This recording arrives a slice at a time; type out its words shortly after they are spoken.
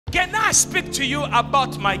Can I speak to you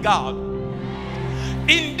about my God?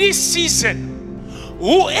 In this season,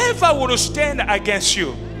 whoever will stand against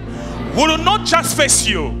you will not just face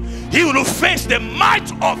you, he will face the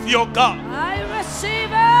might of your God. I receive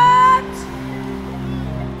it.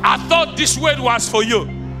 I thought this word was for you.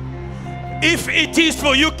 If it is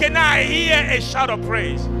for you, can I hear a shout of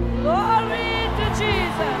praise? Glory to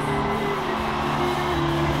Jesus.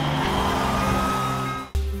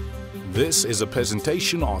 This is a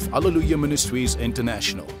presentation of Hallelujah Ministries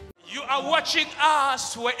International. You are watching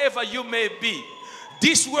us wherever you may be.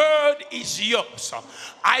 This word is yours.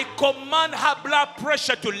 I command high blood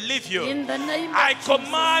pressure to leave you. In the name of I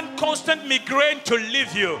command constant migraine to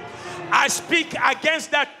leave you. I speak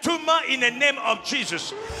against that tumor in the name of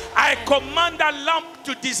Jesus. I command that lump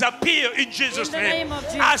to disappear in Jesus' name.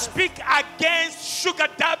 I speak against sugar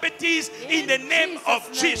diabetes in the name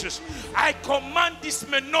of Jesus. I command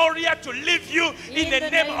dysmenorrhea to leave you in the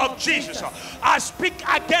name of Jesus. I speak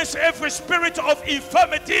against every spirit of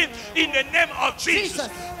infirmity in the name of Jesus.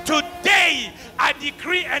 Today, I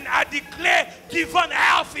decree and I declare divine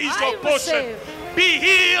health is your portion. Be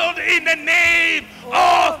healed in the name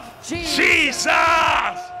of Jesus.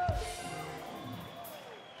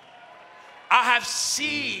 I have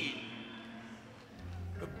seen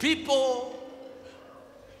people,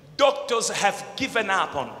 doctors have given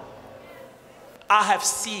up on. I have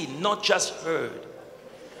seen, not just heard.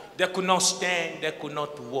 They could not stand, they could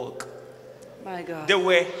not walk. My God. They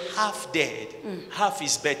were half dead. Half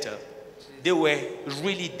is better. They were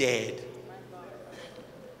really dead.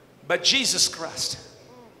 But Jesus Christ,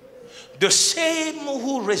 the same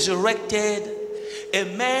who resurrected a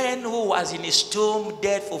man who was in his tomb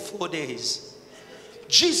dead for 4 days.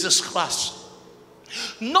 Jesus Christ,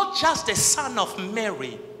 not just the son of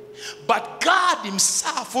Mary, but God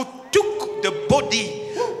himself who took the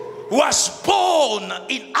body, was born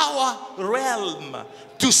in our realm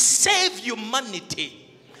to save humanity,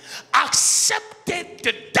 accepted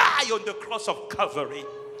to die on the cross of Calvary,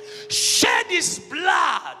 shed his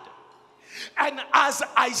blood, and as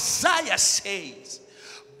Isaiah says,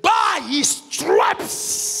 by his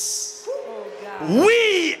stripes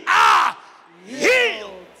we are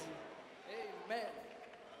healed. Amen.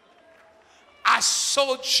 I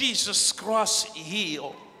saw Jesus Christ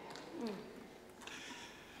heal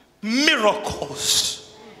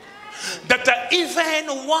miracles that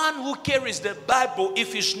even one who carries the Bible,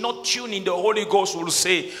 if he's not tuned in the Holy Ghost, will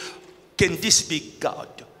say, can this be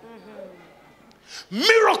God?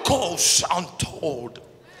 Miracles untold.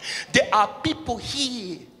 There are people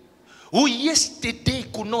here who yesterday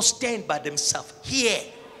could not stand by themselves. Here,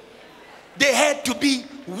 they had to be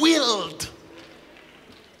wheeled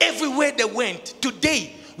everywhere they went.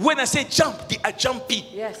 Today, when I say jump, they are jumping.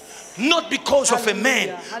 Yes. Not because of a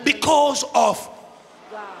man, because of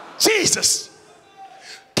Jesus.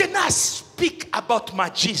 Can I speak about my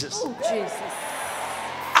Jesus? Oh, Jesus.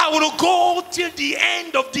 I will go till the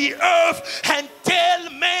end of the earth and tell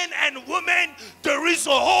men and women there is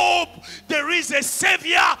a hope, there is a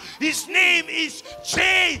Savior. His name is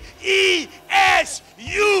J-E-S-U-S,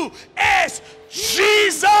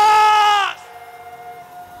 Jesus. Hallelujah.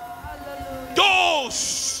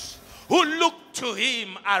 Those who look to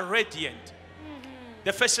him are radiant.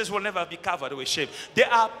 The faces will never be covered with shame.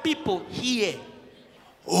 There are people here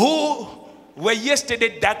who were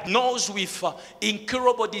yesterday diagnosed with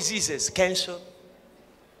incurable diseases, cancer,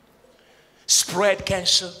 spread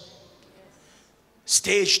cancer,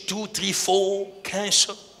 stage 2, 3, 4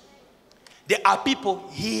 cancer. There are people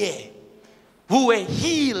here who were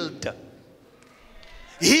healed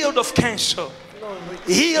of cancer,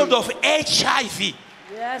 healed of HIV.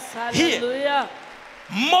 Yes, hallelujah. Here,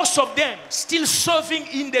 most of them still serving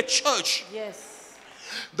in the church. Yes.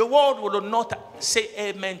 The world will not say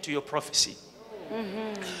amen to your prophecy.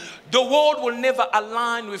 The world will never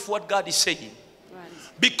align with what God is saying.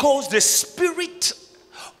 Because the spirit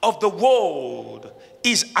of the world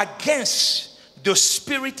is against the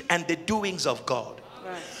spirit and the doings of God.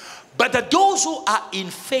 Right. But those who are in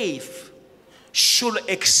faith should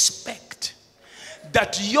expect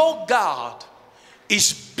that your God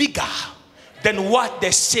is bigger than what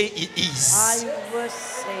they say it is. I will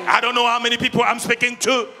say. I don't know how many people I'm speaking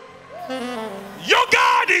to. Your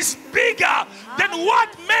God is bigger than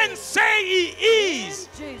what men say he is.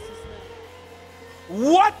 Jesus.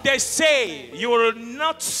 What they say you will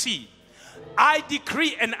not see. I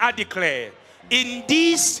decree and I declare, in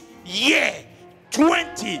this year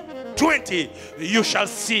 2020 you shall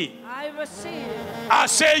see. I receive. I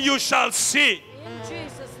say you shall see. In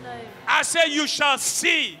Jesus' name. I say you shall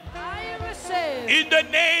see. I receive. In the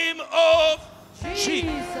name of Jesus.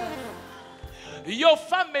 Jesus. Your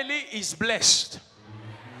family is blessed.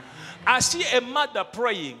 I see a mother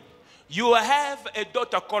praying. You have a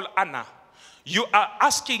daughter called Anna. You are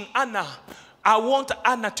asking Anna, I want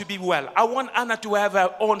Anna to be well. I want Anna to have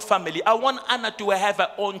her own family. I want Anna to have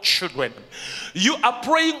her own children. You are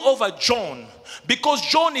praying over John because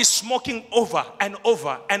John is smoking over and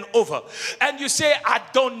over and over. And you say, I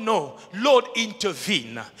don't know. Lord,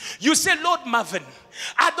 intervene. You say, Lord Marvin,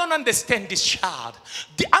 I don't understand this child.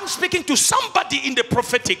 I'm speaking to somebody in the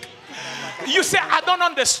prophetic. You say, I don't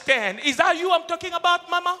understand. Is that you I'm talking about,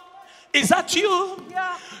 Mama? Is that you?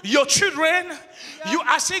 Yeah. Your children? Yeah. You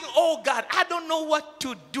are saying, oh God, I don't know what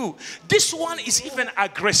to do. This one is even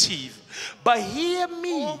aggressive. But hear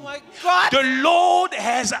me. Oh my God. The Lord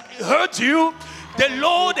has heard you. The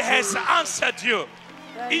Lord has answered you.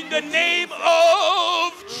 In the name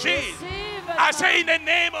of Jesus. I say in the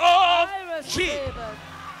name of Jesus.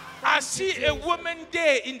 I see a woman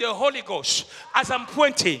there in the Holy Ghost as I'm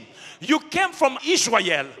pointing. You came from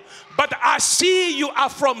Israel, but I see you are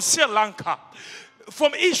from Sri Lanka.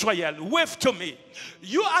 From Israel, wave to me.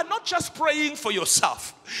 You are not just praying for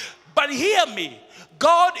yourself, but hear me.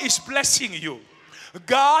 God is blessing you.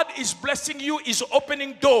 God is blessing you, is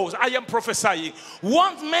opening doors. I am prophesying.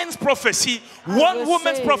 One man's prophecy, one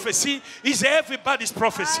woman's prophecy is everybody's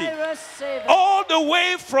prophecy. All the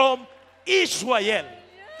way from Israel.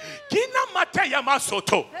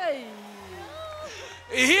 Hey.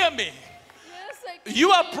 Hear me.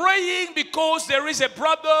 You are praying because there is a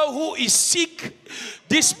brother who is sick.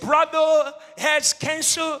 This brother has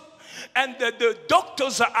cancer, and the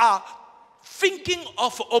doctors are thinking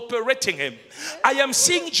of operating him. I am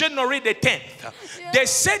seeing January the 10th. They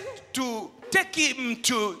said to take him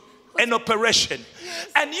to an operation.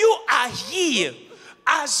 And you are here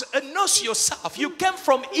as a nurse yourself. You came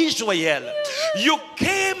from Israel. You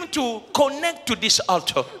came to connect to this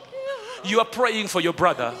altar. You are praying for your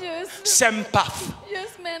brother. Yes. Same path.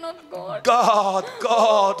 Yes, man of God. God.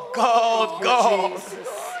 Jesus.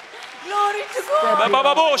 Glory to God.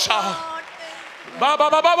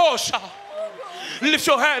 Bababosha. Lift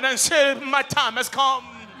your hand and say, my time has come.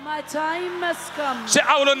 My time has come. Say,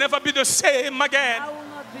 I will never be the same again. I will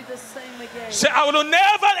not be the same again. Say, I will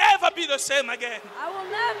never ever be the same again. I will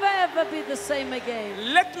never ever be the same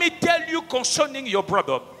again. Let me tell you concerning your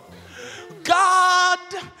brother. God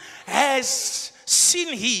has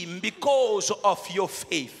seen him because of your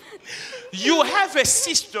faith. You have a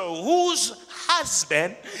sister whose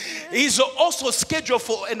husband is also scheduled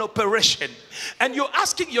for an operation. And you're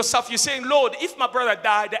asking yourself, you're saying, Lord, if my brother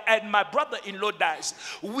died and my brother-in-law dies,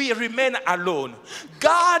 we remain alone.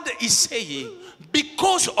 God is saying,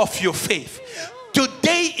 because of your faith,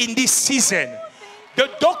 today in this season, the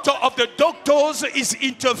doctor of the doctors is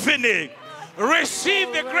intervening.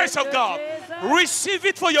 Receive the grace of God. Receive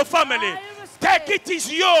it for your family. Take it,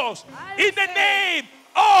 is yours. In the name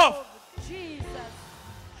of Jesus.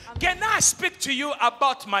 Can I speak to you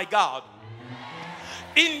about my God?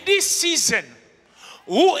 In this season,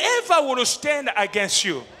 whoever will stand against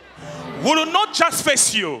you will not just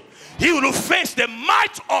face you, he will face the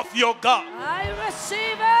might of your God. I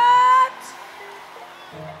receive it.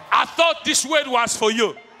 I thought this word was for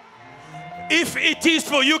you. If it is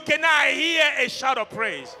for you, can I hear a shout of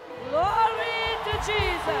praise? Glory to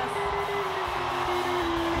Jesus.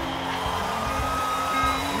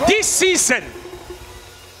 This season,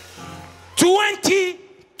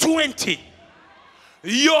 2020,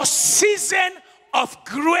 your season of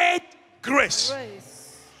great grace.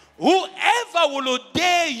 Whoever will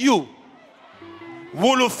dare you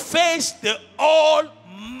will face the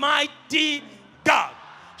Almighty God.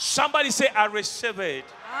 Somebody say, I receive it.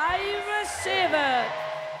 I receive it.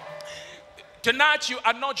 Tonight you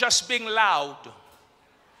are not just being loud.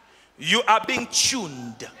 You are being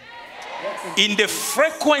tuned in the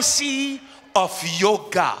frequency of your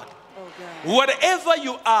God. Whatever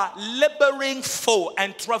you are laboring for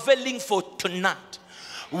and traveling for tonight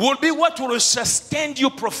will be what will sustain you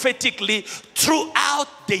prophetically throughout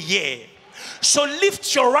the year. So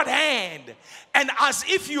lift your right hand and as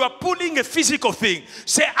if you are pulling a physical thing,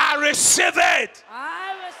 say, I receive it.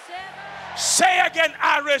 I receive it. Say again,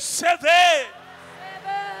 I receive it.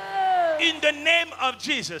 In In the name of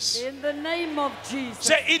Jesus. the name of Jesus.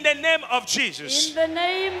 Say, in the name of Jesus. In the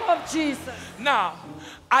name of Jesus. Now,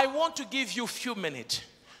 I want to give you a few minutes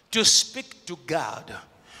to speak to God.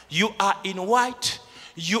 You are in white.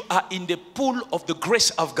 You are in the pool of the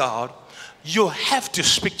grace of God. You have to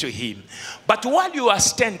speak to him. But while you are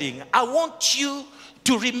standing, I want you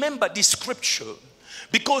to remember this scripture,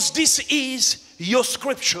 because this is your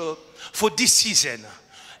scripture for this season.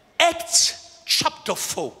 Acts chapter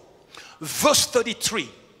 4, verse 33.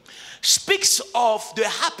 speaks of the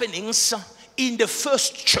happenings in the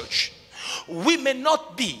first church. We may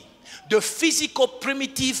not be the physical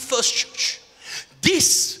primitive first church.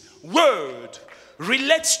 This word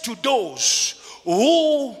relates to those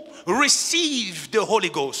who received the Holy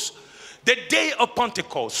Ghost the day of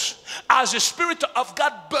Pentecost, as the Spirit of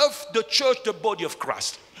God birthed the church, the body of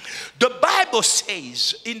Christ. The Bible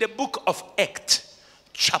says in the book of Acts,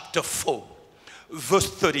 chapter 4, verse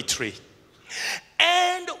 33,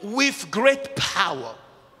 and with great power,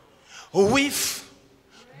 with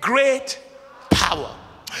great power.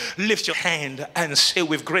 Lift your hand and say,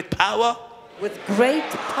 with great power, with great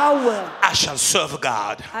power, I shall serve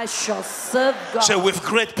God. I shall serve God. Say, with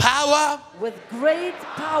great power, with great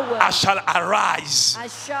power, I shall arise. I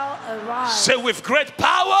shall arise. Say, with great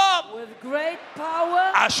power, with great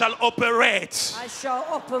power, I shall operate. I shall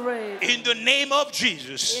operate. In the name of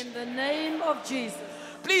Jesus. In the name of Jesus.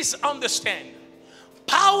 Please understand,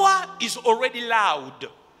 power is already loud.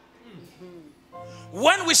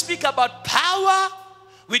 When we speak about power,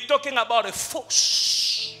 we're talking about a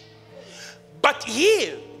force. But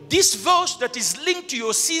here, this verse that is linked to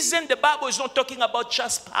your season, the Bible is not talking about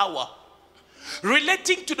just power.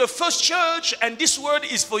 Relating to the first church, and this word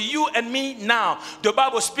is for you and me now, the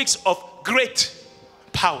Bible speaks of great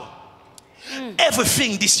power.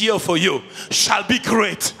 Everything this year for you shall be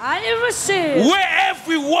great. I receive. Where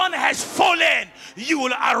everyone has fallen, you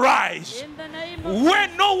will arise. In the name of Where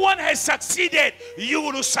no one has succeeded, you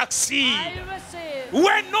will succeed. I receive.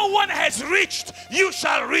 Where no one has reached, you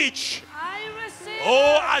shall reach. I receive.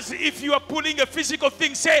 Oh, as if you are pulling a physical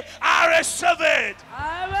thing, say, I receive it.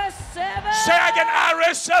 I receive it. Say again, I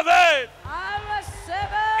receive it. I receive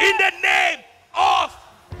it. In the name of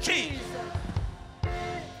Jesus.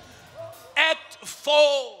 Act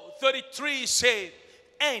 4:33 says,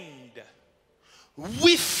 and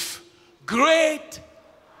with great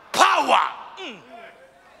power.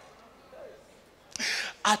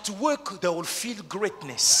 At work, they will feel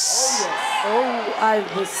greatness. Oh, yes. Oh, I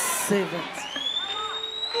receive it.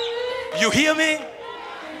 You hear me?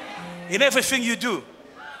 In everything you do,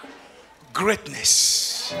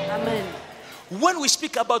 greatness. Amen. When we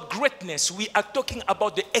speak about greatness, we are talking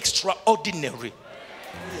about the extraordinary.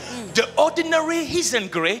 The ordinary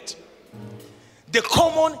isn't great. The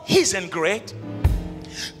common isn't great.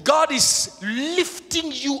 God is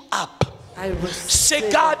lifting you up. I receive.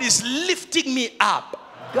 Say, God is lifting me up.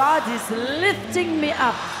 God is lifting me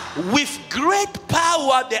up. With great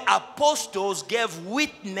power, the apostles gave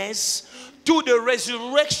witness to the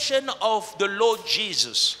resurrection of the Lord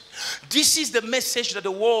Jesus. This is the message that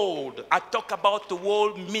the world, I talk about the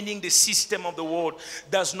world, meaning the system of the world,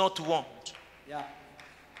 does not want. Yeah.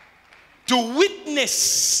 To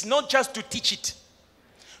witness, not just to teach it.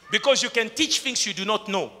 Because you can teach things you do not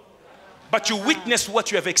know. But you witness what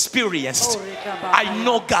you have experienced. I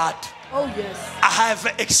know God. Oh, yes. I have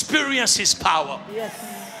experienced His power. Yes.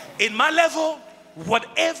 In my level,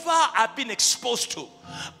 whatever I've been exposed to,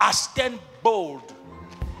 I stand bold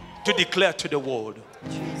to declare to the world.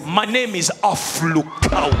 Jesus. My name is Alph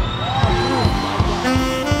Lukau.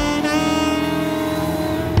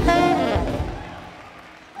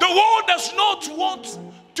 The world does not want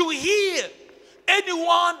to hear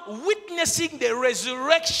anyone witnessing the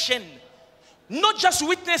resurrection. Not just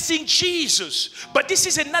witnessing Jesus, but this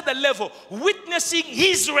is another level. Witnessing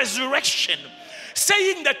His resurrection.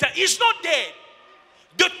 Saying that He's not dead.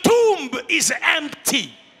 The tomb is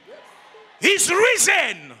empty. He's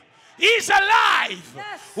risen. He's alive.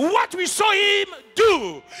 Yes. What we saw Him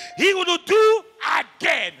do, He will do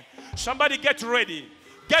again. Somebody get ready.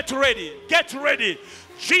 Get ready. Get ready.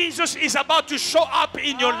 Jesus is about to show up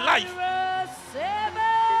in your life.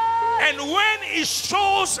 And when He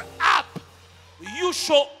shows up, you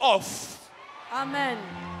show off. Amen.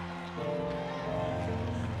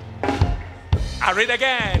 I read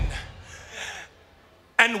again.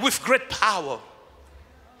 And with great power,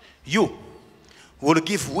 you will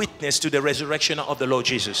give witness to the resurrection of the Lord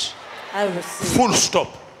Jesus. I receive. Full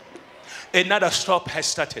stop. Another stop has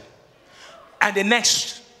started. And the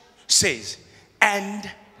next says, and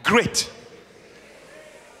great.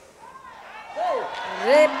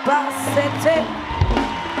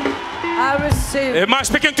 I receive. Am I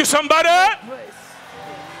speaking to somebody?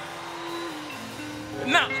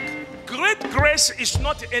 Now, great grace is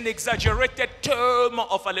not an exaggerated term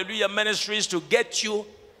of Hallelujah Ministries to get you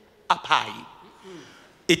up high.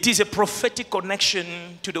 It is a prophetic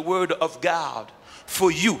connection to the word of God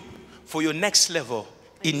for you, for your next level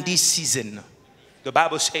in this season. The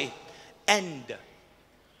Bible says, and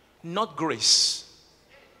not grace.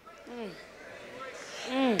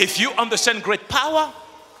 If you understand great power,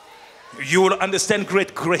 You will understand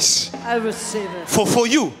great grace. I receive it. For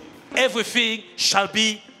you, everything shall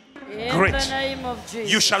be great. In the name of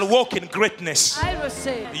Jesus. You shall walk in greatness. I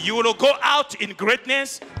receive. You will go out in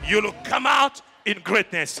greatness. You will come out in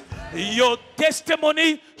greatness. Your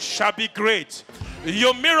testimony shall be great.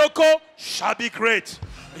 Your miracle shall be great.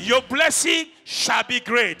 Your blessing shall be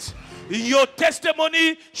great. Your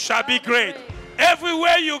testimony shall be great.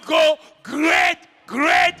 Everywhere you go, great,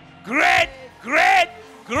 great, great, great,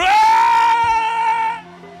 great.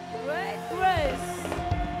 Great grace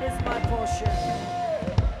is my portion.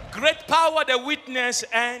 Great power, the witness,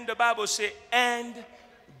 and the Bible says, and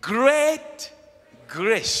great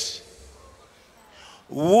grace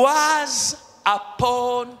was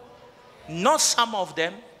upon not some of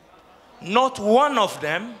them, not one of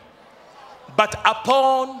them, but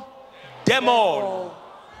upon them all.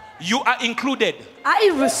 You are included.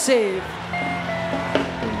 I receive.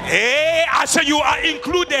 Hey, I say you are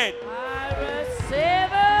included. I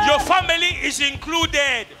receive it. Your family is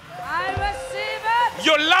included. I receive it.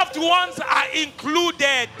 Your loved ones are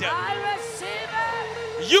included. I receive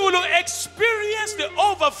it. You will experience the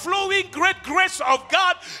overflowing great grace of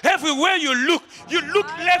God everywhere you look. You look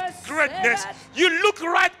left, greatness. You look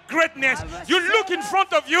right, greatness. You look in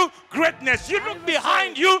front of you, greatness. You look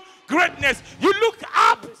behind you, greatness. You look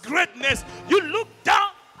up, greatness. You look down.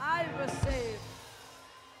 I receive.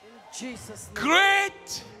 In Jesus' name.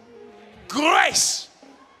 Great grace.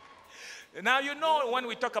 Now, you know, when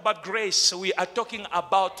we talk about grace, we are talking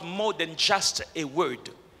about more than just a word.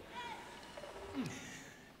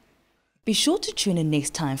 Be sure to tune in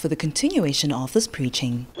next time for the continuation of this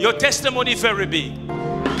preaching. Your testimony very big,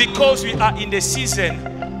 because we are in the season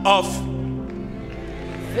of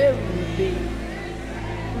Very big.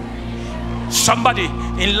 somebody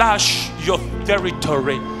enlarge your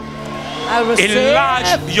territory, I receive.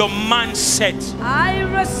 enlarge your mindset, I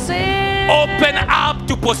receive. open up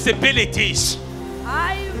to possibilities,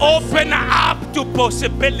 I receive. open up to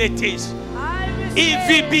possibilities. I receive. If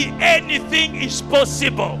it be anything is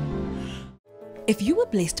possible. If you were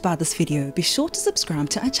blessed by this video, be sure to subscribe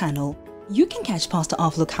to our channel. You can catch Pastor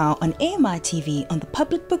Alph Lukau on AMI TV on the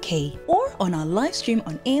public bouquet or on our live stream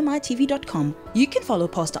on AMITV.com. You can follow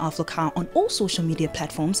Pastor Alph Lukau on all social media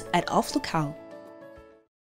platforms at Alph Lukau.